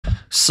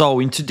So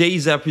in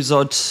today's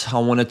episode, I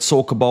want to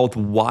talk about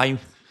why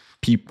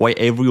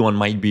everyone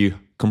might be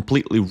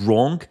completely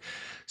wrong.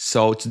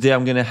 So today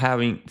I'm gonna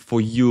having for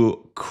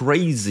you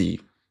crazy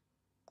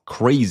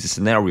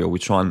scenario,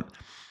 which one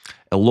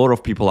a lot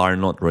of people are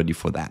not ready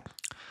for that.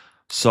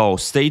 So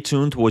stay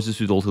tuned, watch this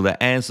video to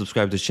the end,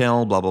 subscribe to the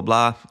channel, blah blah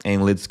blah,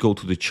 and let's go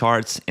to the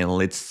charts and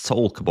let's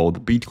talk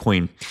about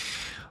Bitcoin,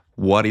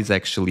 what is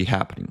actually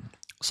happening.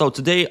 So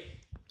today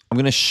I'm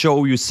gonna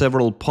show you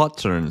several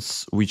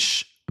patterns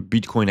which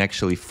Bitcoin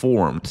actually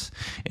formed,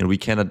 and we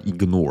cannot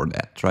ignore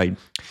that, right?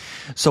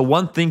 So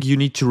one thing you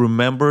need to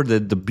remember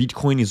that the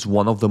Bitcoin is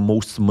one of the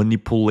most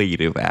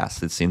manipulative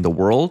assets in the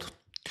world.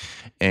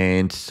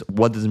 And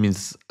what does it mean,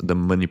 the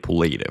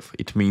manipulative?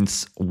 It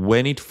means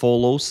when it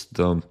follows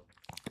the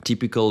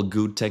typical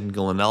good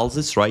technical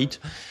analysis, right?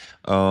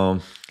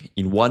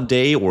 In one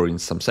day or in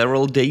some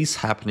several days,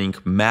 happening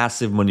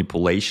massive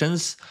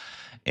manipulations,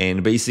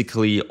 and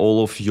basically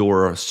all of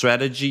your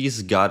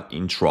strategies got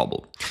in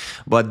trouble.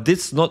 But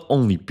this not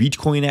only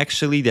Bitcoin,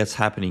 actually, that's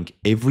happening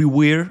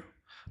everywhere,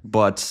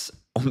 but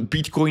on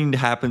Bitcoin it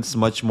happens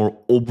much more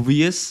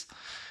obvious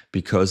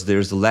because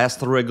there's less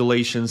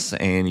regulations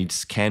and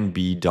it can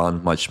be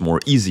done much more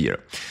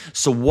easier.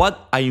 So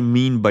what I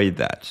mean by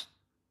that,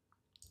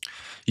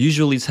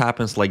 usually it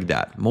happens like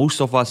that.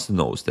 Most of us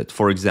knows that,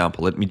 for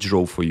example, let me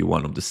draw for you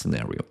one of the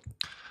scenario.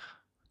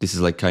 This is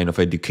like kind of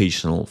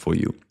educational for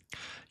you.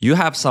 You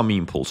have some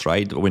impulse,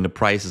 right? When the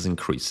prices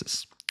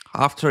increases.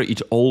 After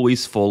it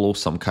always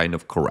follows some kind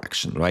of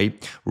correction,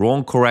 right?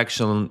 Wrong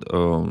correction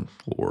or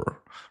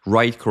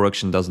right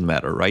correction doesn't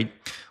matter, right?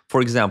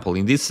 For example,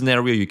 in this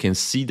scenario, you can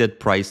see that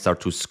price start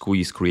to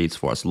squeeze, creates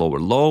for us lower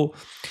low,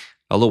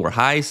 lower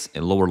highs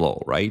and lower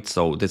low, right?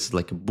 So this is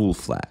like a bull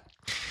flag.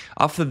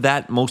 After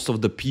that, most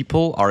of the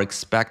people are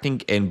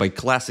expecting, and by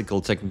classical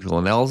technical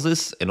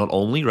analysis, and not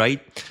only, right?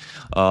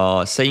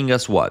 Saying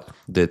us what?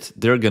 That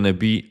they're gonna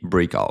be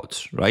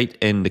breakouts, right?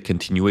 And the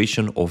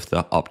continuation of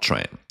the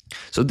uptrend.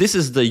 So this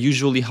is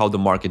usually how the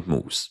market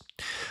moves.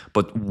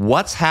 But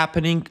what's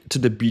happening to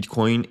the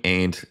Bitcoin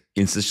and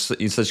in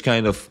such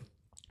kind of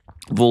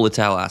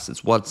volatile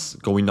assets? What's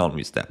going on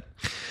with that?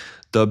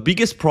 The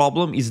biggest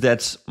problem is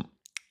that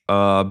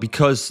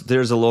because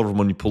there's a lot of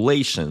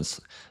manipulations,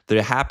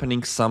 they're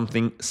happening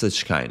something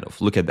such kind of.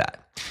 Look at that.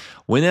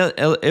 When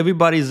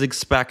everybody is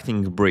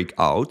expecting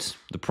breakout,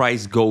 the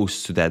price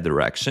goes to that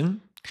direction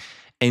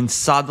and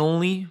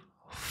suddenly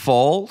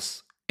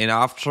falls and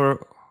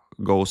after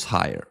goes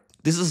higher.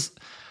 This is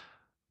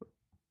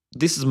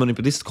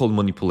called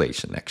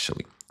manipulation,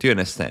 actually. Do you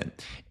understand?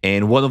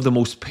 And one of the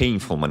most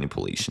painful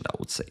manipulation, I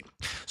would say.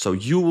 So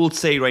you will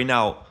say right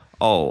now,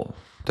 oh,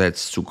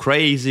 that's too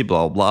crazy,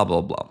 blah, blah, blah,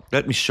 blah.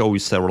 Let me show you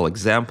several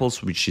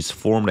examples which is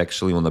formed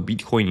actually on the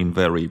Bitcoin in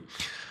very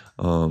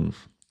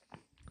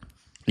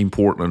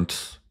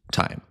important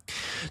time.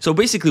 So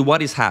basically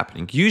what is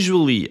happening?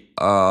 Usually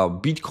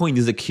Bitcoin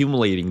is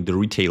accumulating the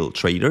retail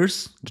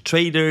traders,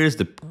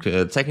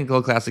 the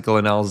technical classical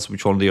analysis,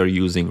 which one they are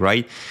using,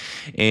 right?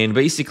 And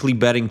basically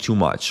betting too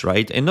much,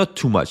 right? And not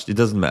too much, it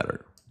doesn't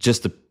matter.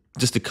 Just a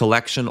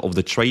collection of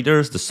the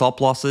traders, the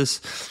stop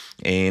losses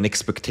and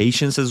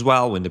expectations as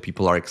well, when the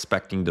people are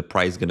expecting the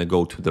price gonna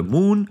go to the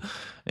moon,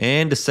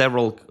 and the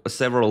several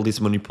this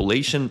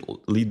manipulation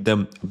lead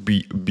them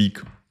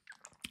big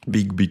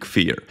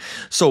fear.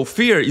 So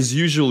fear is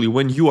usually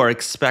when you are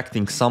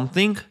expecting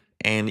something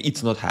and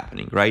it's not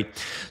happening, right?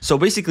 So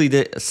basically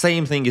the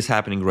same thing is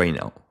happening right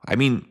now. I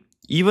mean,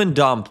 even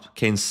Dump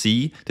can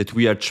see that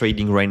we are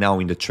trading right now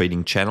in the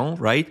trading channel,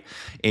 right?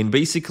 And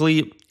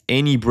basically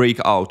any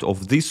breakout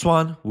of this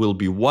one will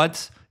be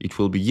what? It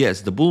will be,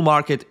 yes, the bull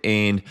market,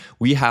 and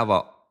we have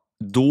a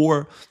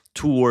door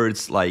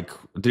towards, like,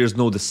 there's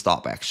no the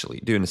stop,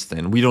 actually. Do you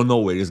understand? We don't know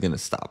where it's gonna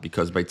stop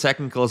because by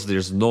technicals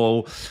there's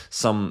no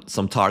some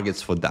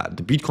targets for that.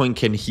 The Bitcoin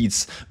can hit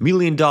 $1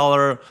 million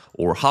or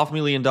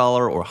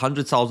 $500,000 or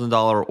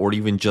 $100,000 or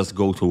even just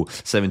go to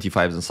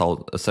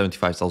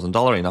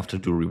 $75,000 and after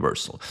do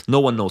reversal. No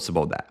one knows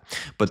about that.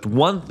 But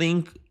one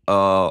thing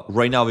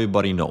right now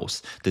everybody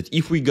knows that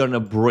if we're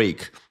gonna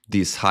break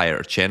this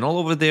higher channel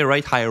over there,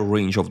 right, higher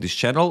range of this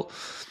channel,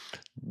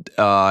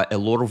 a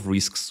lot of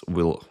risks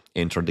will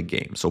enter the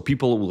game. So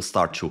people will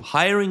start to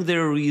hiring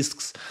their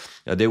risks.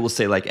 They will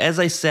say, like, as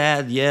I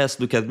said, yes,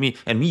 look at me,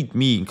 and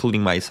me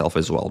including myself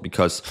as well,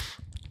 because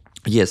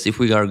yes, if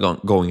we are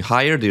going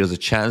higher, there's a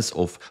chance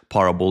of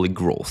parabolic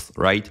growth,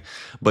 right?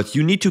 But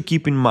you need to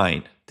keep in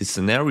mind the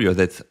scenario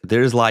that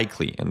there's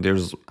likely, and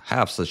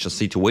have such a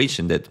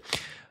situation that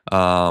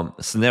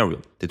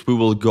scenario that we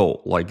will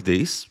go like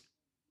this,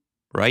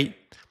 right?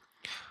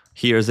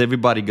 Here's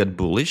everybody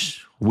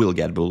will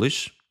get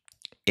bullish,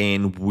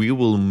 and we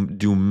will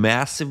do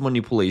massive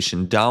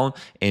manipulation down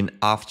and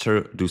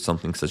after do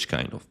something such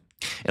kind of.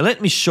 And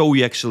let me show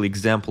you actually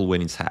example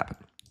when it's happened.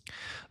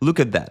 Look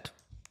at that.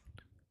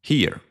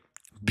 Here,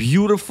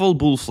 beautiful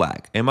bull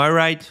flag. Am I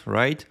right?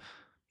 Right?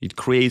 It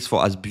creates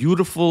for us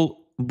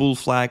beautiful bull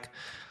flag.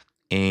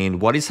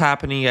 And what is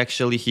happening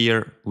actually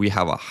here? We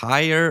have a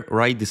higher,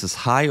 right? This is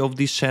high of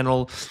this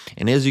channel.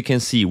 And as you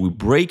can see, we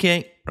break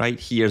it, right?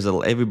 Here's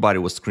everybody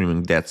was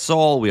screaming, that's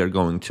all. We are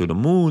going to the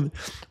moon,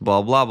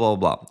 blah, blah, blah,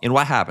 blah. And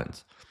what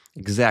happened?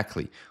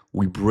 Exactly.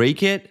 We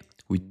break it.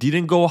 We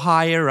didn't go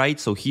higher, right?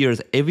 So here's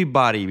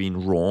everybody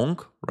being wrong,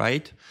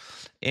 right?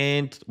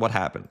 And what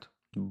happened?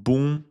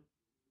 Boom.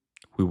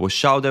 We will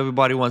shout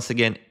everybody once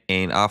again,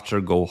 and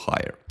after go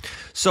higher.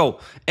 So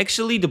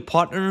actually the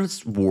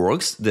patterns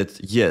works that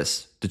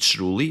yes,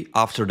 truly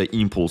after the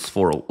impulse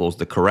follows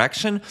the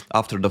correction,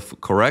 after the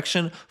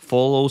correction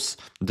follows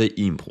the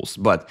impulse.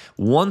 But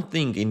one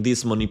thing in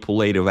this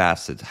manipulative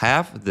asset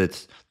have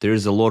that there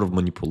is a lot of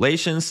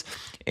manipulations,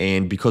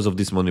 and because of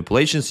these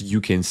manipulations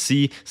you can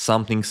see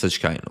something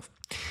such kind of.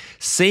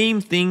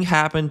 Same thing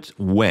happened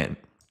when?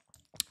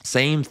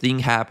 Same thing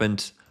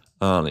happened.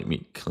 Let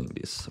me clean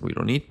this. We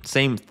don't need.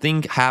 Same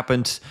thing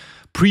happened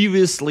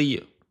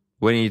previously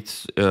when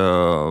it's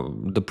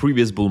the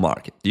previous bull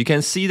market. You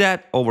can see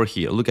that over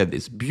here. Look at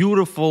this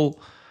beautiful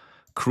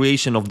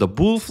creation of the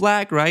bull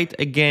flag, right?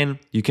 Again,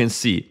 you can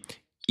see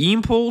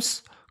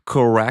impulse,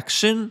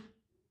 correction,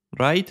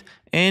 right?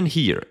 And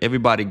here,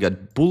 everybody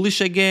got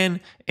bullish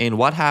again. And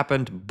what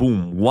happened?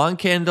 Boom, one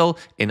candle.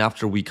 And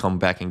after we come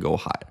back and go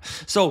higher.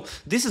 So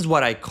this is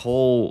what I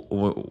call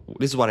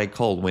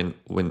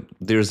when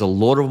there's a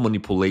lot of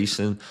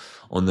manipulation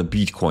on the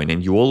Bitcoin,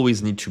 and you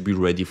always need to be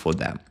ready for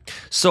them.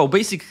 So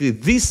basically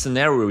this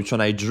scenario, which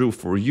one I drew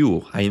for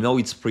you, I know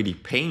it's pretty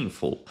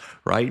painful,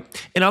 right?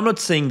 And I'm not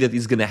saying that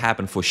it's going to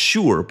happen for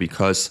sure,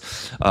 because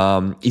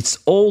it's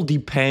all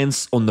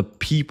depends on the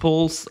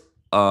people's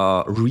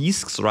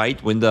risks,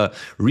 right? When the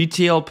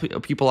retail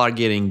people are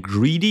getting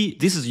greedy,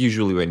 this is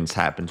usually when it's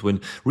happened.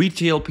 When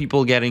retail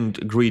people getting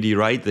greedy,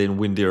 right? Then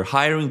when they're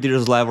hiring,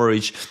 there's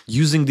leverage,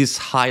 using this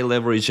high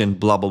leverage and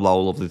blah, blah, blah,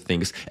 all of the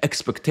things.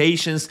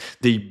 Expectations,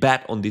 they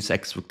bet on these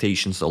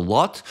expectations a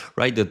lot,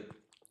 right?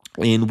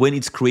 And when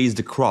it creates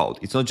the crowd,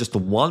 it's not just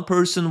one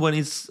person when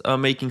it's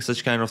making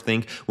such kind of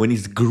thing, when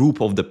it's group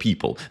of the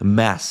people,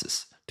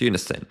 masses. Do you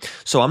understand?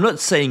 So I'm not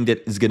saying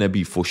that it's going to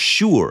be for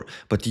sure,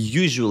 but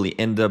usually,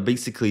 and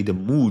basically the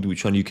mood,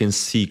 which one you can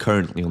see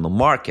currently on the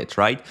market,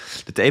 right?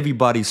 That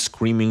everybody's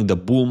screaming the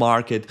bull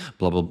market,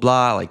 blah, blah,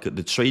 blah, like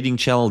the trading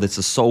channel, that's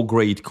a so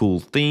great, cool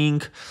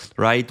thing,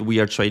 right? We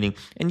are trading.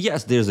 And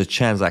yes, there's a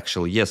chance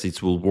actually, yes,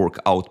 it will work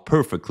out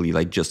perfectly,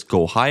 like just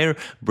go higher,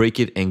 break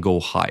it and go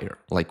higher.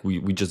 Like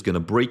we just going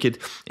to break it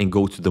and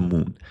go to the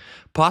moon.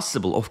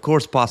 Possible, of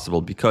course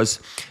possible,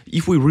 because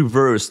if we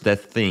reverse that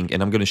thing,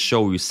 and I'm going to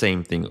show you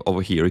same thing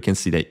over here, you can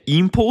see the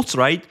impulse,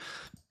 right?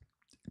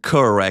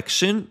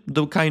 Correction,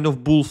 the kind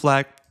of bull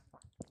flag,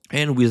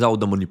 and without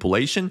the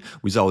manipulation,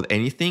 without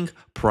anything,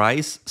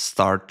 price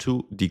start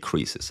to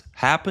decreases.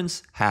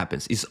 Happens.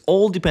 It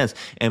all depends.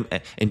 And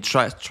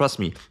trust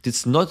me,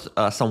 it's not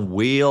some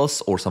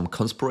whales or some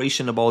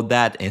conspiration about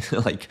that,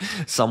 and like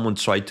someone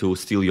tried to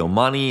steal your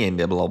money and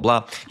blah, blah,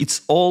 blah.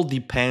 It's all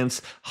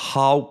depends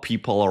how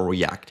people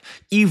react.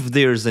 If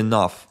there's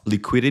enough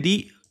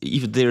liquidity,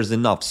 if there's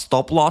enough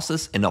stop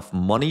losses, enough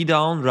money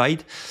down,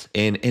 right?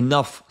 And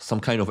enough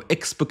some kind of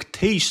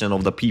expectation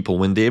of the people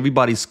when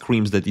everybody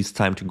screams that it's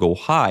time to go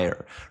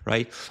higher,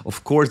 right?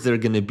 Of course, they're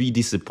going to be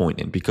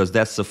disappointed, because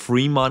that's the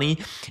free money,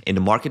 and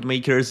the market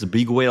makers, the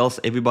big whales,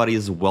 everybody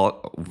is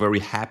very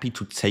happy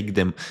to take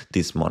them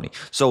this money.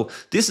 So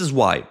this is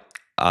why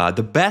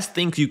the best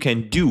thing you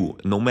can do,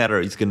 no matter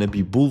it's going to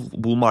be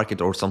bull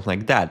market or something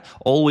like that,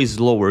 always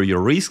lower your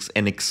risks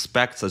and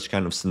expect such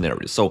kind of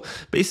scenarios. So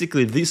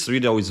basically this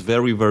video is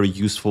very, very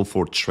useful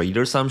for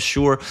traders, I'm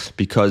sure,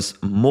 because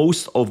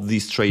most of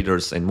these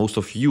traders and most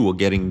of you are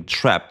getting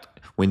trapped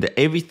when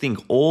everything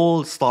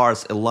all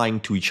stars align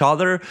to each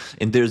other,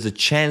 and there's a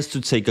chance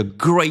to take a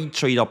great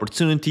trade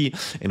opportunity,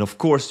 and of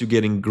course you're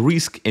getting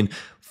risk, and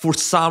for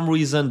some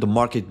reason the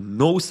market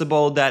knows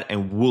about that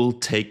and will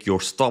take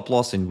your stop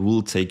loss and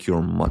will take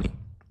your money.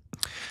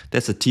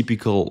 That's a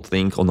typical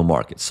thing on the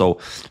market. So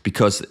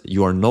because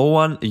you are no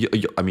one,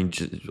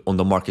 on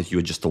the market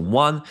you're just a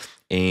one,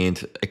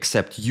 and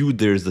except you,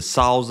 there's the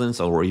thousands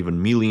or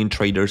even million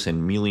traders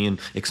and million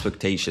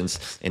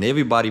expectations, and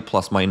everybody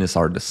plus minus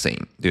are the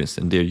same.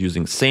 And they're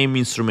using same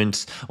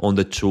instruments on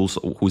the tools,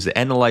 who's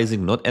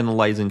analyzing, not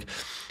analyzing,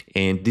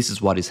 and this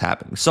is what is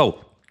happening.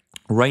 So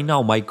right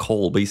now, my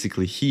call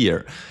basically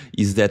here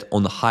is that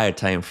on the higher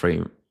time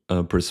frame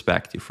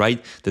perspective,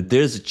 right? That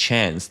there's a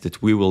chance that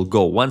we will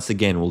go, once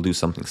again, we'll do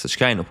something such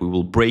kind of, we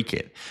will break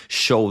it,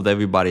 show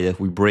everybody that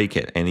we break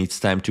it, and it's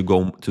time to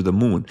go to the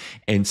moon.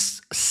 And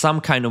some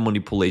kind of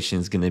manipulation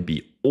is going to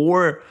be,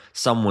 or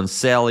someone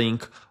selling,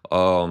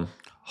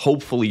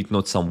 hopefully it's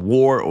not some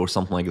war or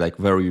something like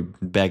very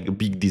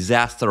big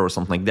disaster or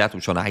something like that,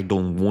 which one I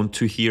don't want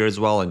to hear as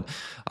well, and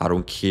I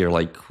don't care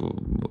like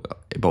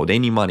about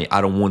any money. I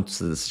don't want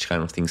such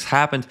kind of things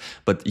happen,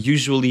 but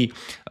usually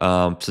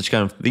such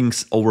kind of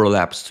things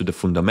overlaps to the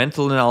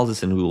fundamental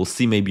analysis, and we will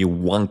see maybe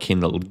one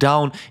candle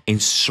down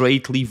and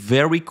straightly,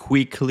 very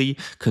quickly,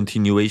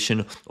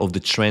 continuation of the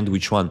trend,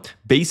 which one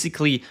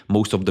basically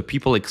most of the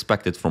people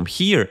expected from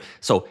here.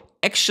 So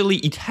actually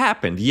it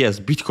happened. Yes,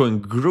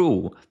 Bitcoin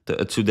grew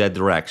to that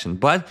direction,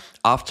 but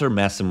after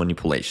massive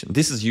manipulation.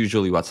 This is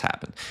usually what's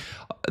happened.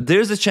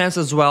 There's a chance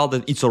as well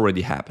that it's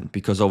already happened,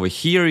 because over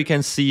here you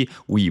can see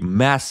we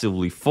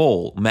massively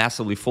fall,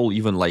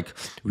 even like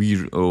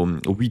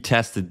we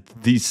tested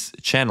this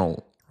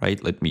channel,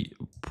 right? Let me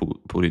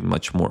put it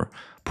much more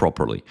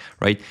properly,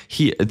 right?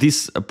 Here,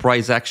 this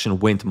price action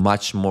went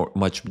much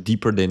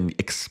deeper than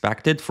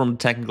expected from the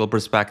technical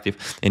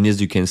perspective, and as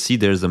you can see,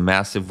 there's a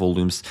massive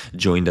volumes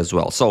joined as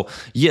well. So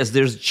yes,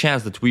 there's a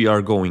chance that we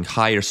are going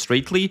higher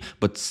straightly,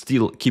 but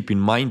still keep in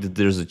mind that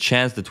there's a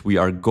chance that we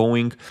are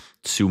going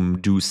to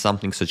do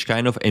something such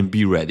kind of and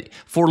be ready.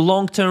 For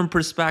long-term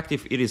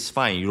perspective, it is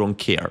fine, you don't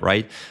care,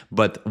 right?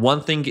 But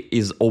one thing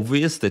is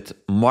obvious, that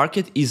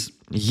market is,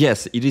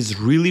 yes, it is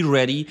really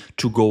ready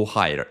to go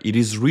higher. It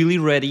is really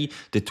ready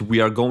that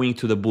we are going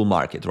to the bull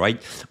market, right?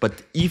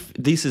 But if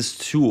this is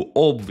too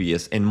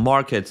obvious and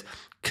market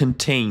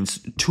contains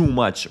too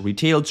much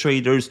retail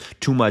traders,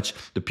 too much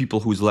the people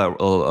who's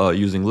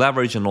using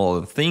leverage and all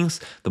of the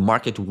things, the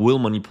market will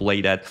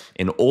manipulate that,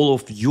 and all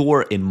of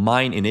your and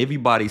mine and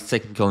everybody's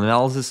technical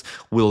analysis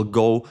will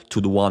go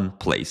to the one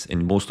place,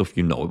 and most of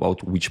you know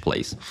about which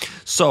place.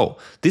 So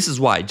this is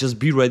why, just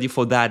be ready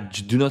for that.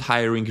 Do not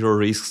hiring your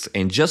risks,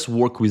 and just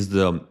work with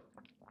the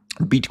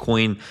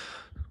Bitcoin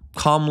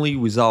calmly,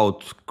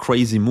 without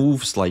crazy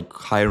moves like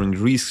hiring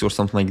risks or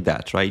something like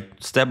that, right?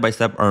 Step by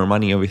step, earn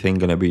money, everything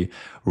gonna be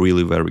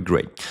really very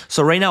great.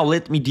 So right now,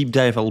 let me deep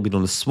dive a little bit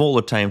on the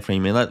smaller time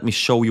frame, and let me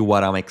show you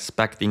what I'm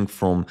expecting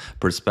from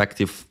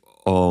perspective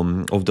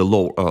of the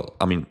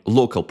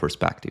local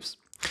perspectives.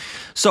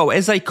 So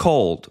as I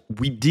called,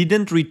 we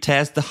didn't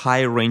retest the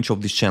higher range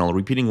of this channel,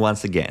 repeating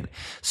once again.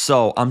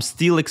 So I'm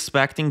still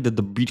expecting that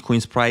the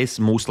Bitcoin's price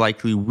most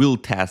likely will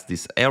test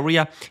this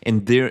area,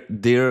 and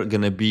they're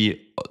gonna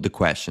be the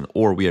question,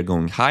 or we are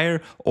going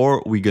higher,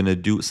 or we're gonna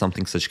do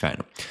something such kind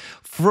of.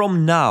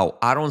 From now,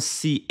 I don't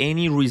see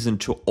any reason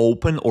to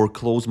open or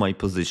close my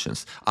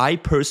positions. I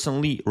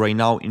personally right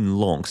now in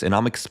longs, and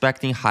I'm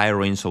expecting higher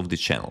range of the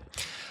channel.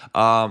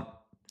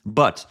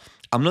 But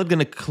I'm not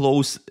gonna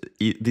close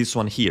this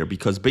one here,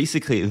 because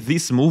basically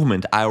this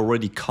movement I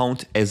already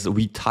count as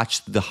we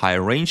touched the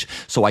higher range.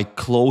 So I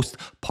closed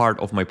part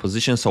of my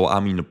position, so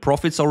I'm in the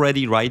profits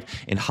already, right?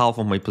 And half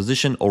of my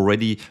position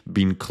already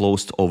been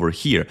closed over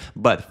here.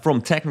 But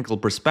from technical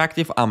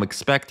perspective, I'm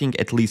expecting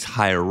at least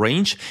higher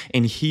range,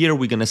 and here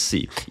we're gonna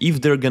see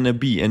if there are gonna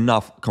be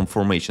enough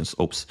confirmations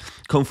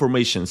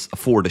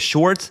for the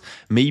shorts.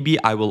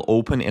 Maybe I will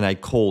open and I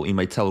call in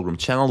my Telegram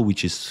channel,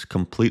 which is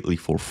completely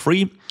for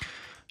free.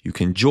 You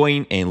can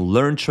join and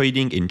learn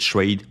trading and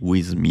trade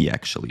with me,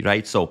 actually,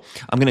 right? So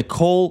I'm gonna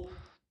call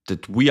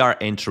that we are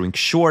entering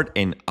short,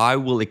 and I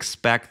will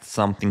expect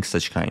something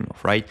such kind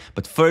of, right?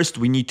 But first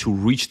we need to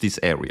reach this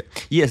area.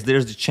 Yes,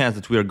 there's the chance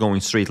that we are going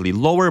straightly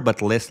lower,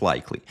 but less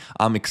likely.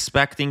 I'm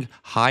expecting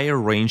higher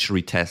range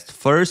retest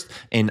first,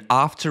 and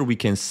after we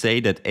can say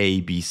that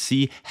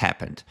ABC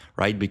happened,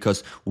 right?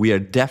 Because we are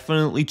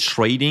definitely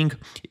trading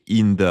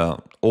in the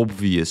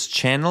obvious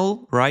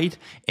channel, right?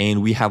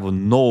 And we have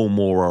no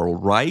moral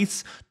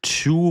rights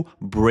to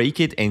break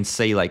it and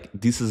say like,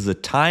 this is the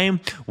time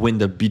when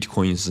the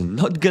Bitcoin is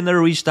not gonna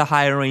reach the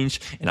higher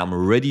range and I'm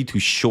ready to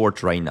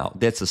short right now.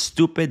 That's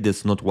stupid.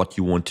 That's not what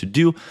you want to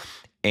do.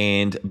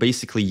 And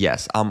basically,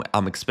 yes,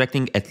 I'm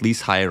expecting at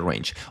least higher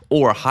range,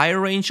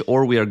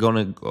 or we are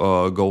gonna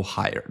go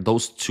higher.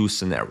 Those two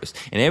scenarios,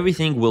 and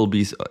everything will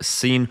be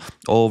seen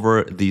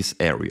over this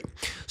area.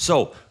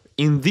 So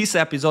in this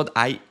episode,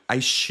 I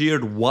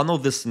shared one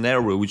of the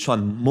scenario which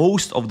one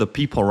most of the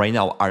people right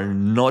now are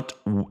not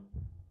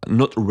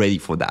ready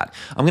for that.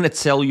 I'm gonna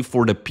tell you,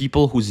 for the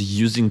people who's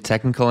using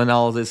technical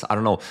analysis, I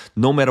don't know,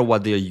 no matter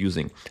what they are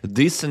using,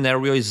 this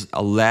scenario is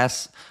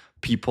less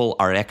people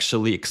are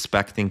actually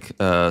expecting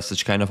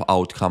such kind of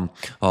outcome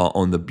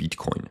on the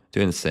Bitcoin. Do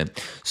you understand?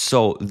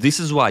 So this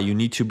is why you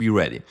need to be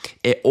ready.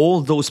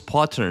 All those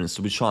patterns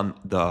which on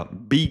the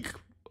big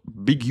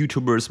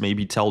YouTubers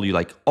maybe tell you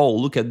like, oh,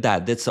 look at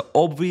that, that's an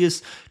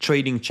obvious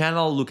trading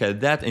channel, look at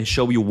that, and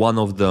show you one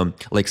of them,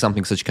 like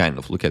something such kind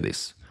of, look at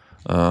this.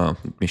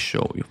 Let me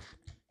show you.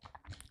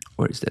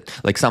 Where is that?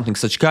 Like something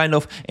such kind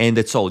of, and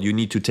that's all. You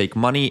need to take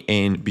money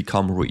and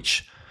become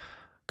rich.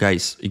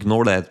 Guys,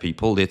 ignore that,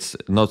 people. That's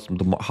not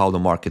how the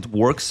market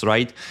works,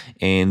 right?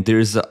 And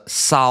there's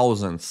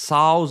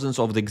thousands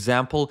of the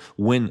example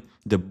when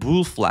the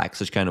bull flag,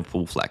 such kind of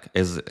bull flag,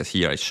 as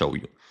here I show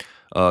you,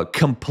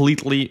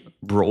 completely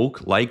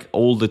broke, like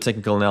all the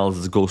technical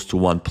analysis goes to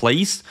one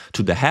place,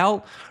 to the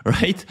hell,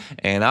 right?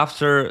 And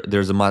after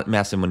there's a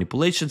massive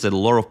manipulations and a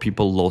lot of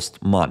people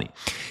lost money.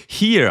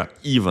 Here,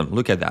 even,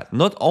 look at that,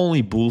 not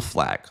only bull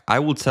flag, I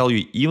will tell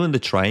you, even the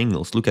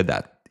triangles, look at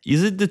that.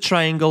 Is it the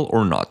triangle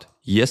or not?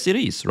 Yes, it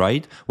is,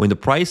 right? When the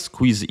price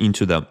squeezes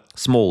into the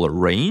smaller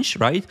range,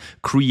 right,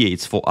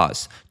 creates for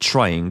us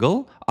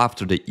triangle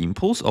after the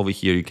impulse. Over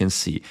here you can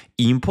see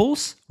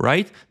impulse,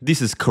 right?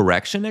 This is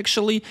correction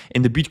actually,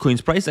 and the Bitcoin's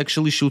price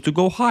actually should to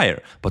go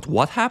higher. But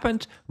what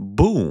happened?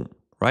 Boom,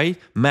 right?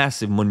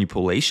 Massive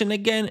manipulation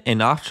again,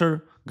 and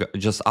after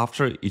just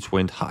after it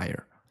went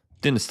higher.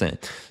 Do you understand?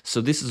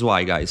 So this is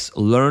why, guys,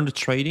 learn the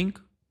trading.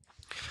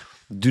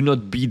 Do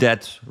not be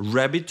that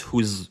rabbit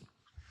who's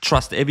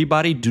trust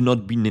everybody. Do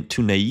not be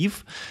too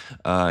naive.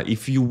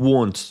 If you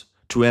want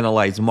to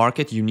analyze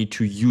market, you need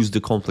to use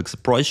the complex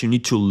approach. You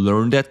need to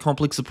learn that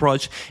complex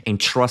approach. And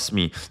trust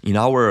me, in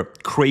our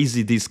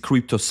crazy this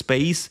crypto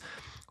space,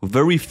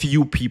 very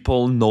few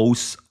people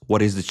knows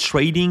what is the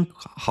trading,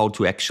 how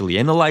to actually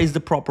analyze the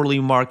properly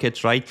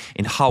market, right?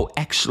 And how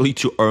actually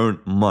to earn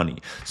money.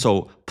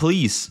 So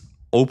please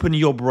open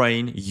your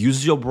brain,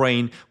 use your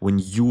brain when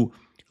you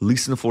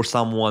listen for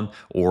someone,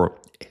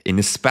 and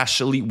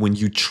especially when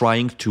you're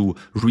trying to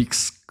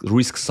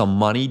risk some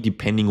money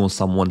depending on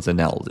someone's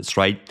analysis,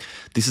 right?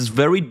 This is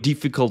very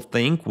difficult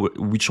thing,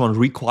 which one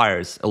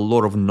requires a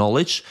lot of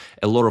knowledge,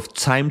 a lot of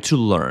time to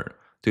learn.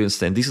 Do you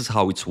understand? This is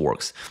how it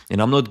works. And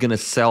I'm not gonna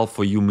sell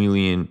for you $1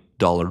 million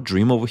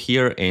dream over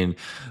here and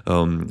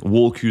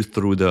walk you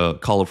through the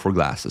colorful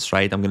glasses,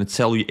 right? I'm gonna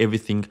tell you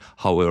everything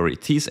however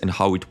it is and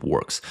how it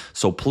works.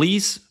 So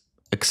please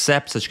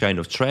accept such kind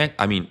of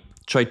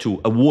try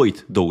to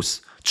avoid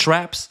those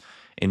traps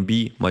and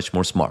be much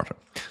more smarter.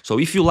 So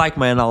if you like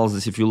my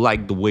analysis, if you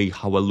like the way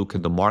how I look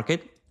at the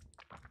market,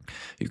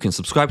 you can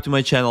subscribe to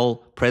my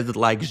channel, press that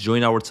like,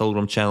 join our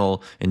Telegram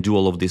channel, and do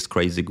all of this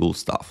crazy cool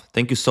stuff.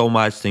 Thank you so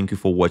much. Thank you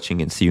for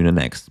watching, and see you in the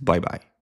next. Bye-bye.